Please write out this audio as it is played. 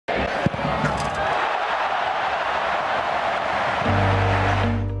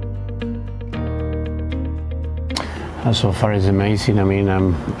So far it's amazing. I mean,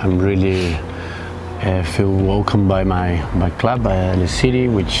 I'm really feel welcomed by my club, by A-League City,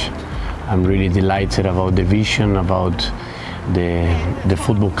 which I'm really delighted about the vision, about the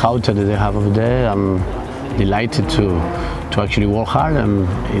football culture that they have over there. I'm delighted to actually work hard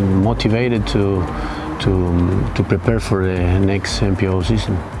and motivated to prepare for the next MPO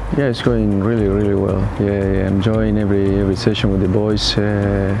season. Yeah, it's going really well. Yeah, I'm enjoying every session with the boys.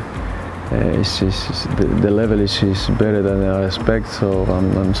 The level is better than I expect, so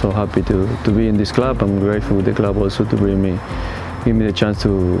I'm so happy to be in this club. I'm grateful with the club also to give me the chance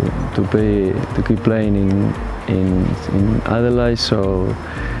to keep playing in Adelaide. So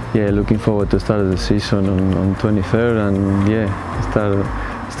yeah, looking forward to start the season on 23rd, and yeah,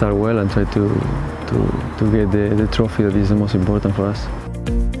 start well and try to get the trophy that is the most important for us.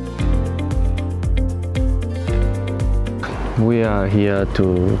 We are here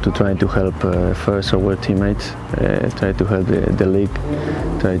to try to help first our teammates, try to help the league,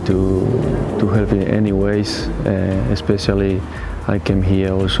 try to help in any ways. Especially, I came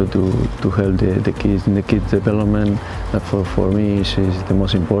here also to help the kids in the kids development. That for me is the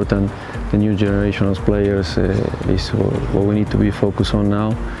most important. The new generation of players is what we need to be focused on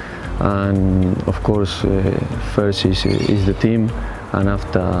now. And of course, first is the team, and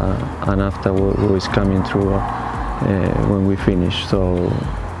after what is coming through. When we finish, so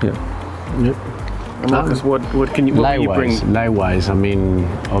yeah. And Marcus, what can you bring? Likewise, I mean,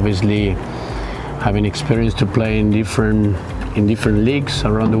 obviously, having experience to play in different leagues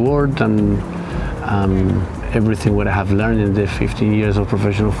around the world, and everything what I have learned in the 15 years of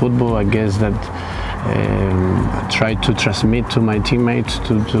professional football, I guess that try to transmit to my teammates,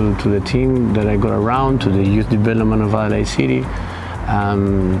 to the team that I got around, to the youth development of A-League City.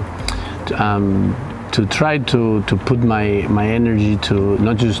 To try to put my energy to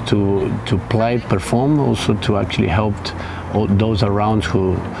not just to play, perform, also to actually help all those around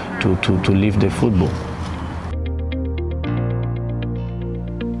who to live the football.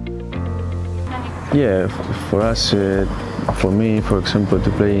 Yeah, for us, for me, for example, to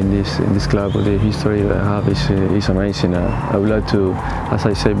play in this club, the history that I have is amazing. I would like to, as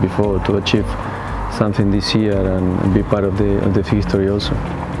I said before, to achieve something this year and be part of the history also.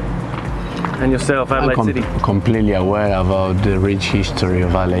 And yourself, A-League City? Completely aware about the rich history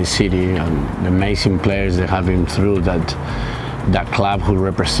of A-League City and the amazing players that have been through that club, who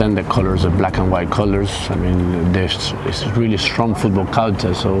represent the colors, the black and white colors. I mean, it's a really strong football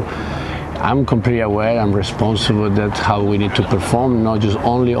culture. So I'm completely aware, I'm responsible that how we need to perform, not just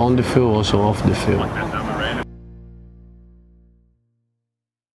only on the field, also off the field.